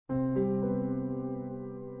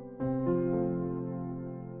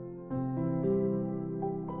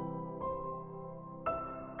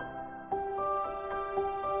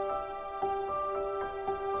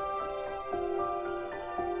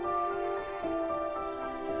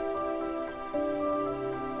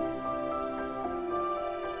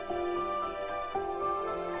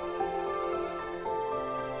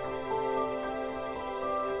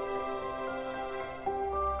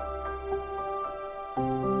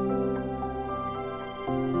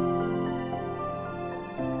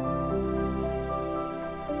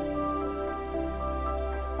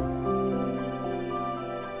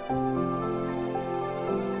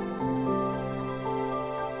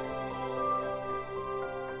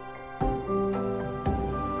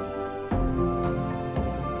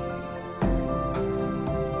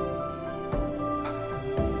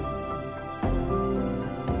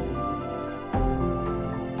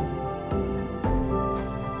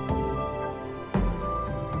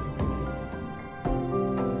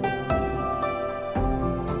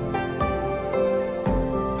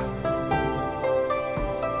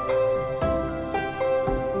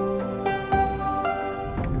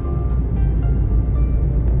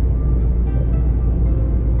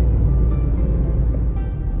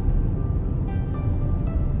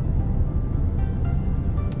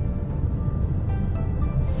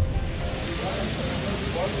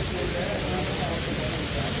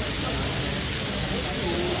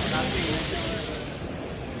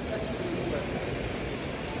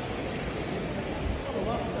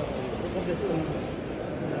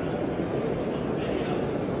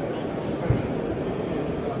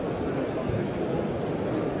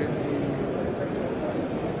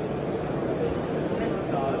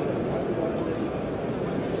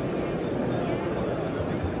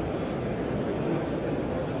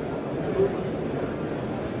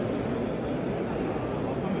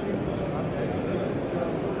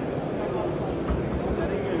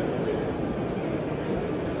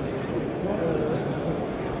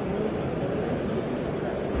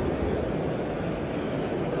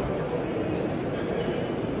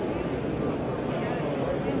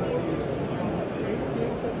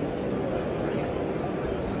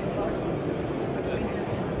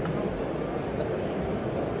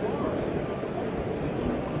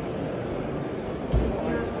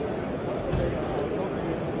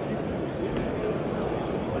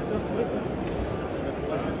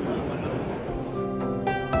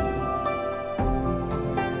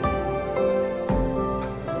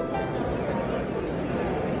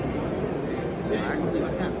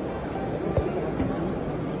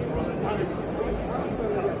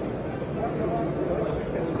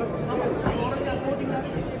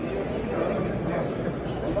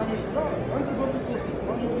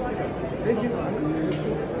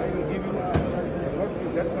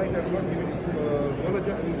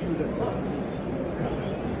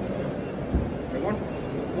want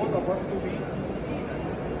both of us to be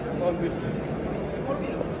on with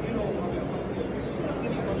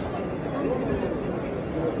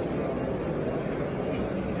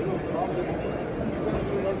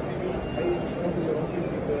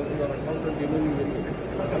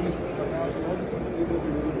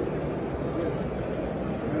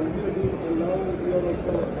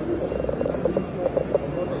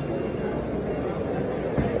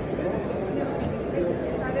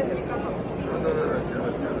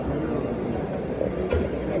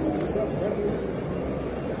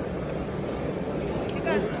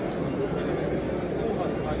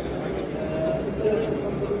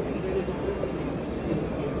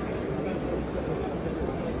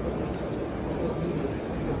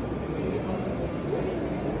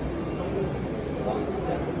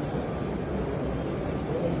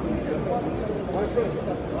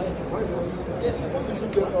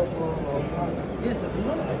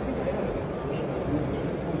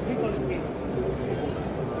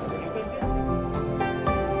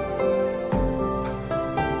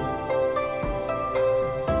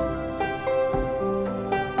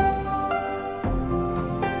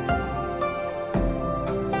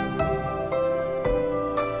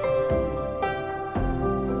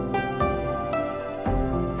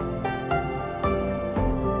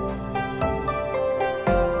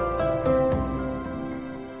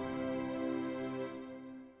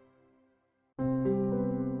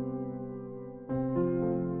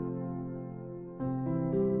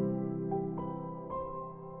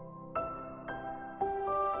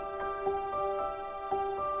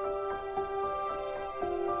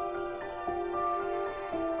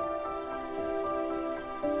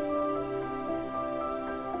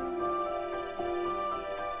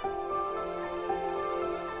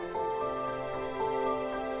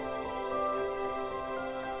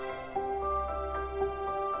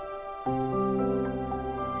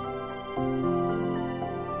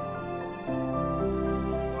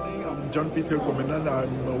John Peter Komenan.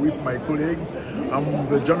 I'm with my colleague. I'm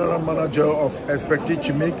the general manager of Expertise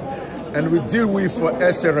Chimique, and we deal with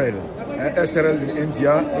SRL. SRL in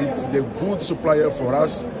India. It's a good supplier for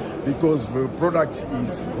us because the product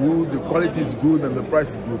is good, the quality is good, and the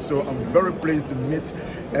price is good. So I'm very pleased to meet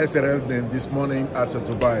SRL this morning at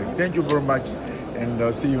Dubai. Thank you very much,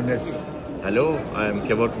 and see you next. Hello, I am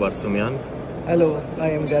Kebot Barsumian. Hello, I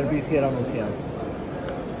am Garbi Sierramusian.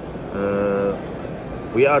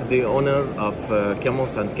 We are the owner of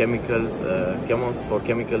Chemos and Chemicals, Chemos for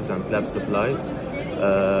Chemicals and Lab Supplies.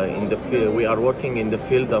 In the field, we are working in the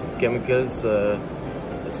field of chemicals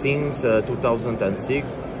since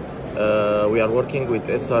 2006. We are working with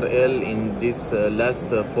SRL in this last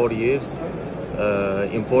 4 years,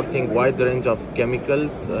 importing wide range of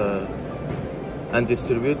chemicals and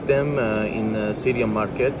distribute them in Syrian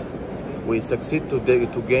market. We succeed to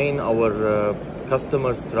gain our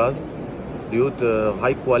customers' trust due to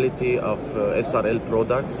high quality of SRL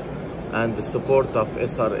products and the support of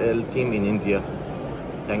SRL team in India.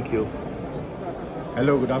 Thank you.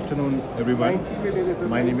 Hello, good afternoon everyone.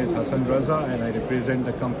 My name is Hassan Raza and I represent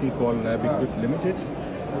a company called Lab Equip Limited.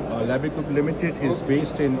 Lab Equip Limited is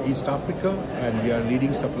based in East Africa and we are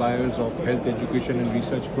leading suppliers of health education and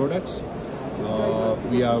research products.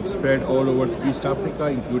 We have spread all over East Africa,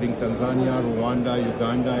 including Tanzania, Rwanda,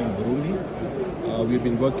 Uganda and Burundi. We've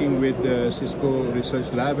been working with Cisco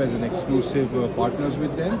Research Lab as an exclusive partners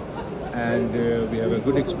with them, and we have a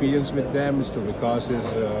good experience with them. Mr. Vikas is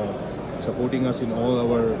supporting us in all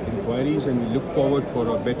our inquiries, and we look forward for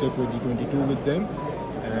a better 2022 with them.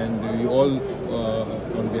 And we all,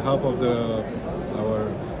 on behalf of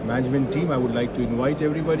our management team, I would like to invite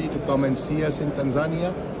everybody to come and see us in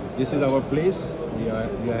Tanzania. This is our place. We are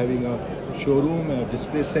having a showroom, a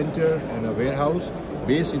display center, and a warehouse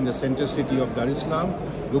based in the center city of Dar es Salaam.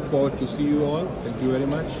 Look forward to see you all. Thank you very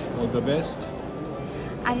much. All the best.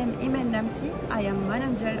 I am Iman Namsi. I am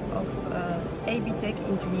manager of AB Tech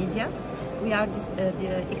in Tunisia. We are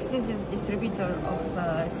the exclusive distributor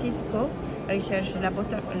of Cisco Research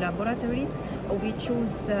Laboratory. We choose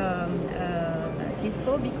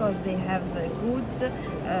Cisco because they have good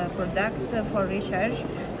products for research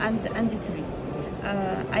and industry.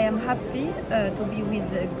 I am happy to be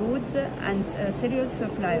with a good and serious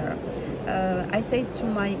supplier. I say to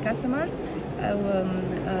my customers,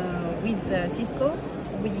 with Cisco,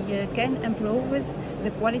 we can improve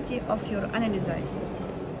the quality of your analysis.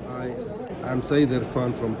 Hi, I'm Saeed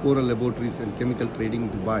Irfan from Coral Laboratories and Chemical Trading,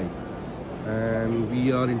 Dubai. And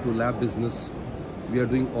we are into lab business. We are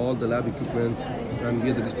doing all the lab equipments and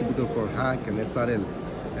we are the distributor for HAC and SRL.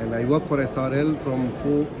 and I worked for SRL from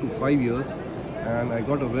 4 to 5 years, and I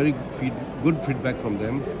got a very good feedback from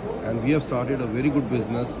them, and we have started a very good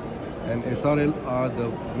business. And SRL are the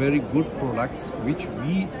very good products which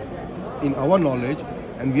we, in our knowledge,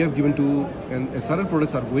 and we have given to, and SRL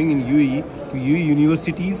products are going in UAE to UAE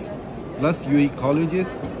universities, plus UAE colleges,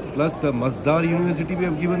 plus the Masdar University we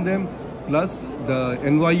have given them, plus the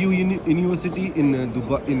NYU University in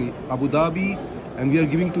Dubai, in Abu Dhabi, and we are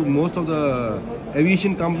giving to most of the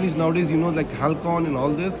aviation companies nowadays, you know, like Halcon and all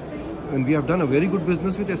this, and we have done a very good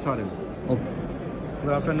business with SRL. Okay.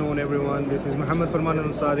 Good afternoon, everyone. This is Muhammad Farman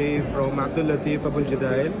Ansari from Abdul Latif Abul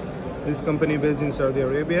Jadail. This company based in Saudi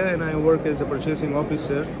Arabia, and I work as a purchasing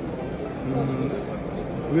officer.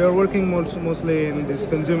 We are working mostly in this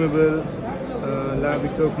consumable, lab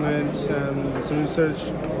equipment, and this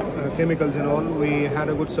research chemicals and all. We had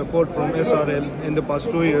a good support from SRL in the past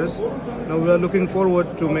 2 years. Now we are looking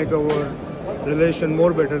forward to make our relation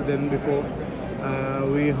more better than before.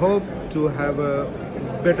 We hope to have a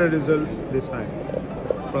better result this time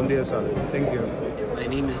from the SRL. Thank you. My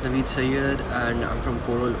name is Naveed Sayyed and I'm from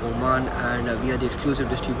Coral, Oman, and we are the exclusive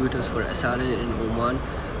distributors for SRL in Oman.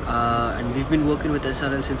 And we've been working with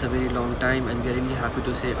SRL since a very long time, and we're really happy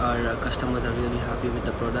to say our customers are really happy with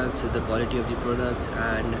the products, with the quality of the products,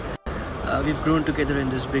 and we've grown together in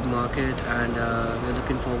this big market, and we're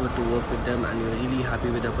looking forward to work with them, and we're really happy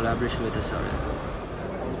with the collaboration with SRL.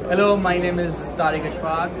 Hello, my name is Tariq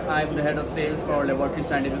Ashfaq. I'm the head of sales for Laboratory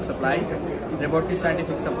Scientific Supplies. Laboratory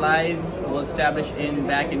Scientific Supplies was established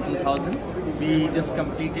back in 2000. We just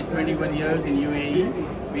completed 21 years in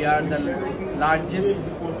UAE. We are the largest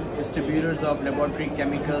distributors of laboratory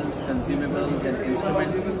chemicals, consumables and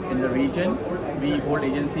instruments in the region. We hold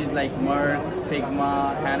agencies like Merck,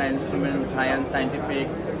 Sigma, Hana Instruments, Thailand Scientific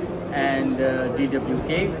and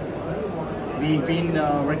DWK. We've been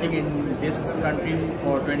working in this country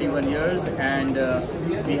for 21 years, and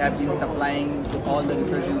we have been supplying to all the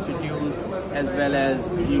research institutes as well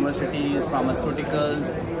as universities,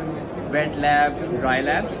 pharmaceuticals, wet labs, dry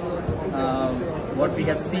labs. What we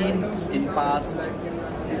have seen in past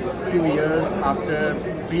 2 years after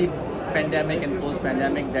pre-pandemic and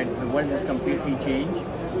post-pandemic, that the world has completely changed.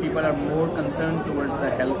 People are more concerned towards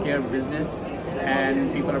the healthcare business,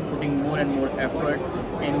 and people are putting more and more effort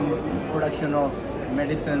in production of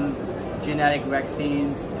medicines, generic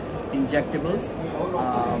vaccines, injectables.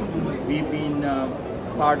 We've been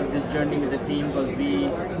part of this journey with the team because we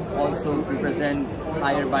also represent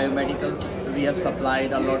higher biomedical. So we have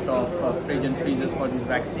supplied a lot of fridge and freezers for these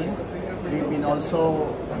vaccines. We've been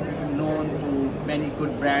also known to many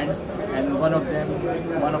good brands, and one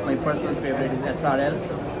of my personal favorite is SRL.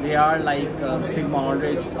 They are like Sigma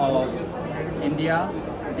Aldrich of India.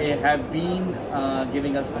 They have been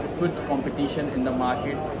giving us good competition in the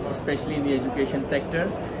market, especially in the education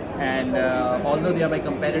sector. And although they are my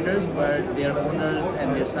competitors, but their owners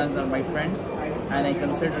and their sons are my friends, and I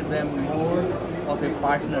consider them more of a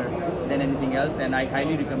partner than anything else, and I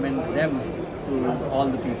highly recommend them to all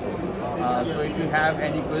the people. So if you have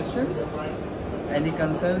any questions, any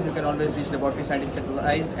concerns, you can always reach Laboratory Scientific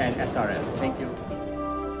Supplies and SRL. Thank you.